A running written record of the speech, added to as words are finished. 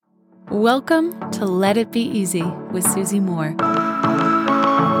Welcome to Let It Be Easy with Susie Moore.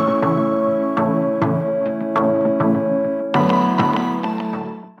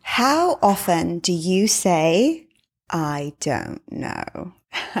 How often do you say, I don't know?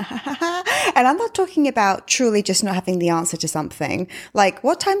 And I'm not talking about truly just not having the answer to something. Like,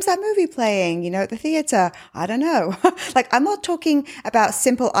 what time's that movie playing? At the theater? I don't know. I'm not talking about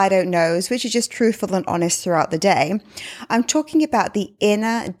simple I don't knows, which are just truthful and honest throughout the day. I'm talking about the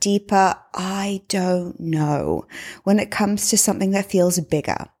inner, deeper I don't know when it comes to something that feels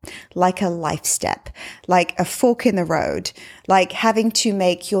bigger, like a life step, like a fork in the road, like having to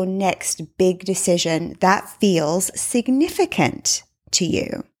make your next big decision that feels significant to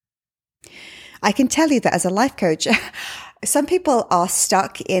you. I can tell you that as a life coach, some people are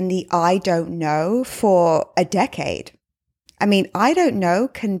stuck in the I don't know for a decade. I mean, I don't know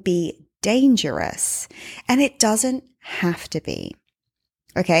can be dangerous, and it doesn't have to be.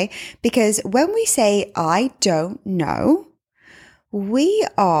 Okay? Because when we say I don't know, we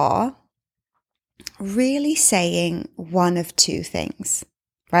are really saying one of two things,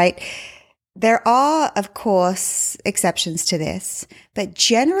 right? There are, of course, exceptions to this, but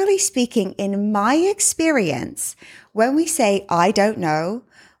generally speaking, in my experience, when we say, I don't know,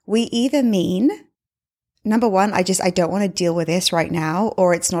 we either mean, number one, I don't want to deal with this right now,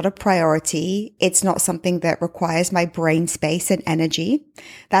 or it's not a priority. It's not something that requires my brain space and energy.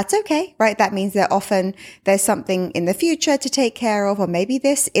 That's okay, right? That means that often there's something in the future to take care of, or maybe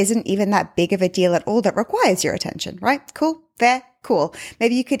this isn't even that big of a deal at all that requires your attention, right? Cool, fair, cool.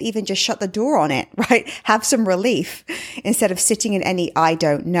 Maybe you could even just shut the door on it, right? Have some relief instead of sitting in any I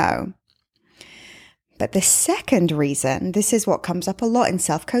don't know. But the second reason, this is what comes up a lot in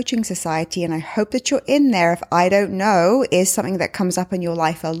Self-Coaching Society, and I hope that you're in there if I don't know is something that comes up in your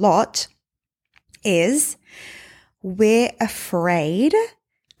life a lot, is we're afraid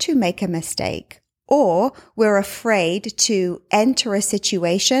to make a mistake, or we're afraid to enter a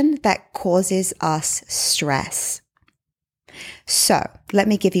situation that causes us stress. So let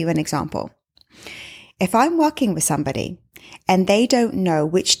me give you an example. If I'm working with somebody and they don't know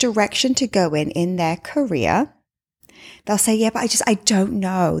which direction to go in their career, they'll say, yeah, but I don't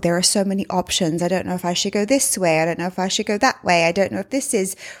know. There are so many options. I don't know if I should go this way. I don't know if I should go that way. I don't know if this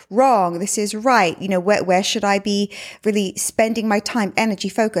is wrong. This is right. Where should I be really spending my time, energy,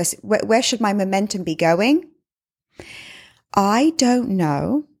 focus? Where should my momentum be going? I don't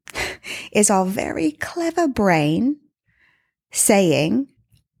know is our very clever brain saying,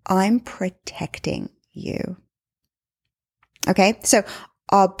 I'm protecting you. Okay, so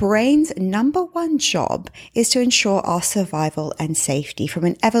our brain's number one job is to ensure our survival and safety from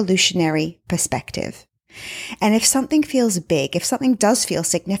an evolutionary perspective. And if something feels big, if something does feel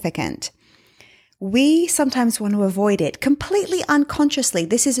significant, we sometimes want to avoid it completely unconsciously.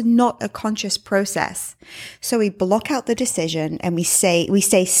 This is not a conscious process. So we block out the decision and we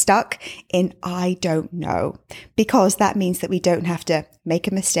stay stuck in I don't know, because that means that we don't have to make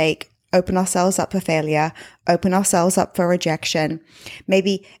a mistake, open ourselves up for failure, open ourselves up for rejection,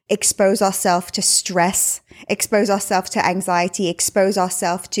 maybe expose ourselves to stress, expose ourselves to anxiety, expose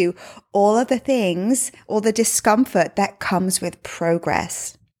ourselves to all of the things, all the discomfort that comes with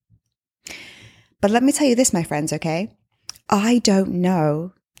progress. But let me tell you this, my friends, okay? I don't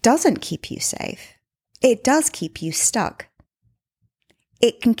know doesn't keep you safe. It does keep you stuck.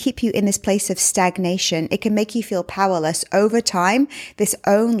 It can keep you in this place of stagnation. It can make you feel powerless. Over time, this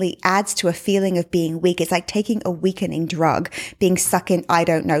only adds to a feeling of being weak. It's like taking a weakening drug, being stuck in I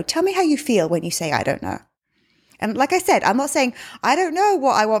don't know. Tell me how you feel when you say I don't know. And like I said, I'm not saying I don't know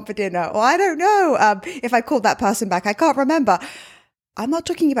what I want for dinner, or I don't know if I called that person back. I can't remember. I'm not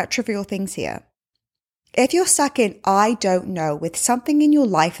talking about trivial things here. If you're stuck in I don't know with something in your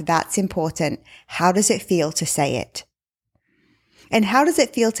life that's important, how does it feel to say it? And how does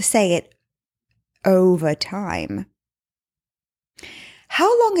it feel to say it over time?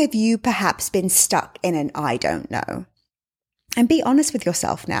 How long have you perhaps been stuck in an I don't know? And be honest with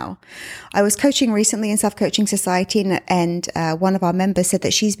yourself now. I was coaching recently in Self-Coaching Society, and one of our members said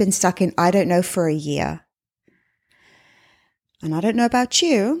that she's been stuck in I don't know for a year. And I don't know about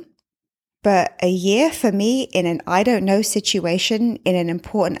you, but a year for me in an I don't know situation in an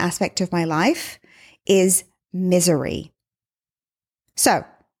important aspect of my life is misery. So,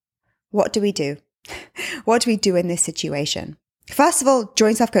 what do we do? What do we do in this situation? First of all,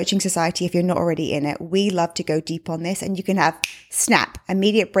 join Self-Coaching Society if you're not already in it. We love to go deep on this, and you can have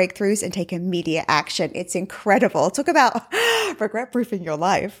immediate breakthroughs and take immediate action. It's incredible. Talk about regret proofing your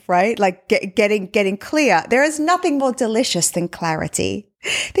life, right? Like getting clear. There is nothing more delicious than clarity.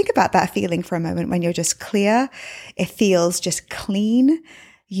 Think about that feeling for a moment when you're just clear. It feels just clean.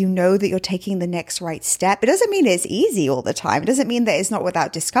 You know that you're taking the next right step. It doesn't mean it's easy all the time. It doesn't mean that it's not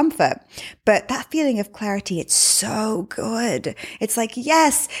without discomfort. But that feeling of clarity, it's so good. It's like,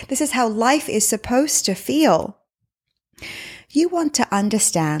 yes, this is how life is supposed to feel. You want to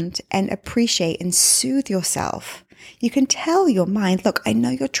understand and appreciate and soothe yourself. You can tell your mind, look, I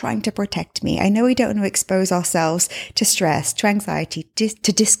know you're trying to protect me. I know we don't want to expose ourselves to stress, to anxiety,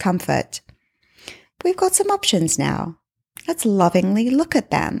 to discomfort. But we've got some options now. Let's lovingly look at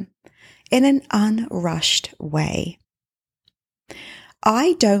them in an unrushed way.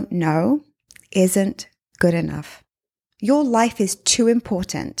 I don't know isn't good enough. Your life is too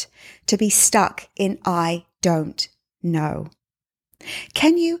important to be stuck in I don't know.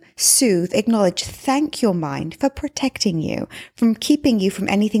 Can you soothe, acknowledge, thank your mind for protecting you, from keeping you from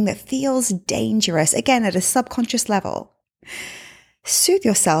anything that feels dangerous, again, at a subconscious level? Soothe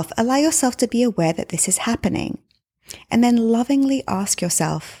yourself, allow yourself to be aware that this is happening, and then lovingly ask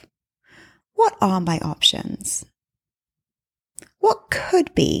yourself, what are my options? What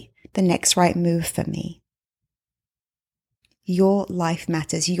could be the next right move for me? Your life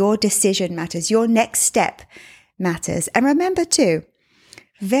matters, your decision matters, your next step matters. And remember too,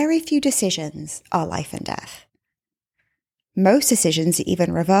 very few decisions are life and death. Most decisions are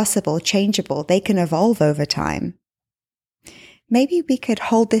even reversible, changeable. They can evolve over time. Maybe we could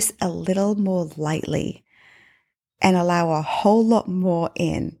hold this a little more lightly and allow a whole lot more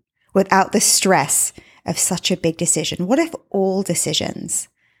in without the stress of such a big decision. What if all decisions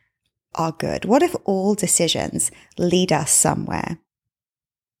are good? What if all decisions lead us somewhere?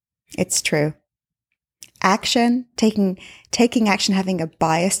 It's true. Action, taking action, having a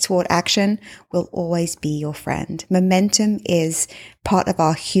bias toward action will always be your friend. Momentum is part of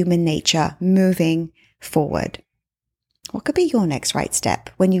our human nature, moving forward. What could be your next right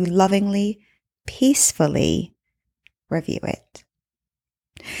step when you lovingly, peacefully review it?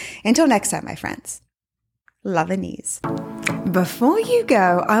 Until next time, my friends, love and ease. Before you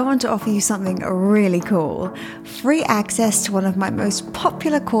go, I want to offer you something really cool. Free access to one of my most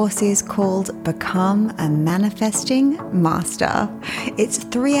popular courses called Become a Manifesting Master. It's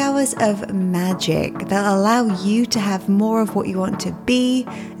 3 hours of magic that'll allow you to have more of what you want to be,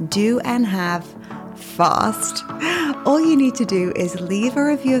 do, and have fast. All you need to do is leave a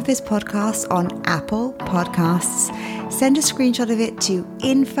review of this podcast on Apple Podcasts. Send a screenshot of it to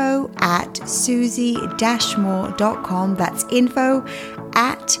info@susie-moore.com. That's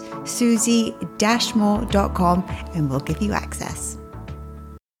info@susie-moore.com, and we'll give you access.